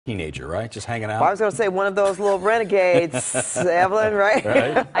Teenager, right? Just hanging Well, I out. was going to say one of those little renegades, Evelyn, right?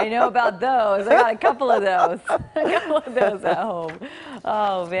 Right? I know about those. I got a couple of those. A couple of those at home.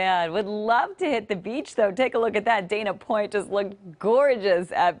 Oh, man. Would love to hit the beach, though. Take a look at that. Dana Point just looked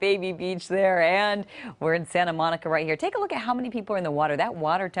gorgeous at Baby Beach there. And we're in Santa Monica right here. Take a look at how many people are in the water. That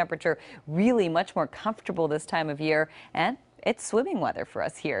water temperature really much more comfortable this time of year. And it's swimming weather for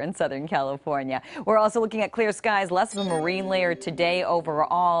us here in Southern California. We're also looking at clear skies, less of a marine layer today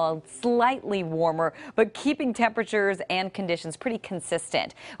overall, slightly warmer, but keeping temperatures and conditions pretty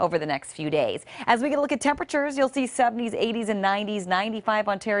consistent over the next few days. As we get a look at temperatures, you'll see 70s, 80s, and 90s, 95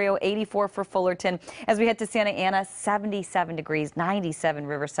 Ontario, 84 for Fullerton. As we head to Santa Ana, 77 degrees, 97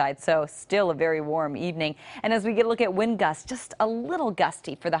 Riverside, so still a very warm evening. And as we get a look at wind gusts, just a little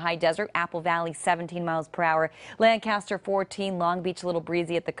gusty for the high desert. Apple Valley, 17 miles per hour. Lancaster, 14. Long Beach, a little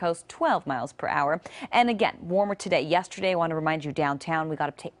breezy at the coast, 12 miles per hour. And again, warmer today. Yesterday, I want to remind you, downtown, we got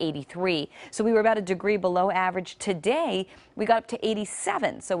up to 83. So we were about a degree below average. Today, we got up to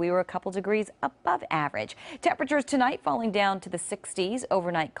 87. So we were a couple degrees above average. Temperatures tonight falling down to the 60s.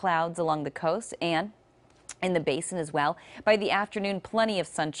 Overnight clouds along the coast and in the basin as well. By the afternoon, plenty of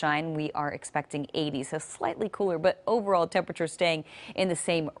sunshine. We are expecting 80, so slightly cooler, but overall temperature staying in the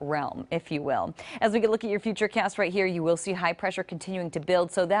same realm, if you will. As we get a look at your future cast right here, you will see high pressure continuing to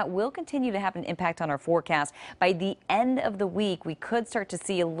build, so that will continue to have an impact on our forecast. By the end of the week, we could start to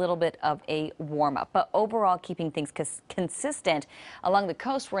see a little bit of a warm up, but overall keeping things consistent. Along the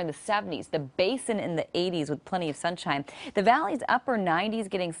coast, we're in the 70s, the basin in the 80s with plenty of sunshine. The valley's upper 90s,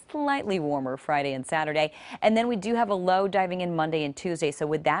 getting slightly warmer Friday and Saturday. And then we do have a low diving in Monday and Tuesday. So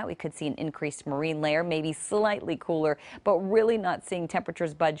with that, we could see an increased marine layer, maybe slightly cooler, but really not seeing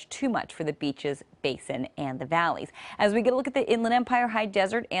temperatures budge too much for the beaches, basin, and the valleys. As we get a look at the Inland Empire, high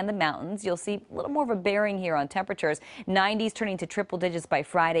desert, and the mountains, you'll see a little more of a bearing here on temperatures. 90s turning to triple digits by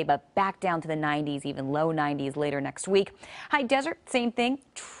Friday, but back down to the 90s, even low 90s later next week. High desert, same thing,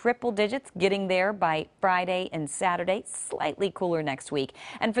 triple digits getting there by Friday and Saturday, slightly cooler next week.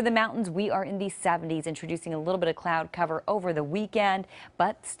 And for the mountains, we are in the 70s, introducing a little bit of cloud cover over the weekend,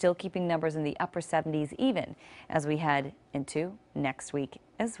 but still keeping numbers in the upper 70s even as we head into next week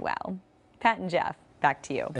as well. Pat and Jeff, back to you.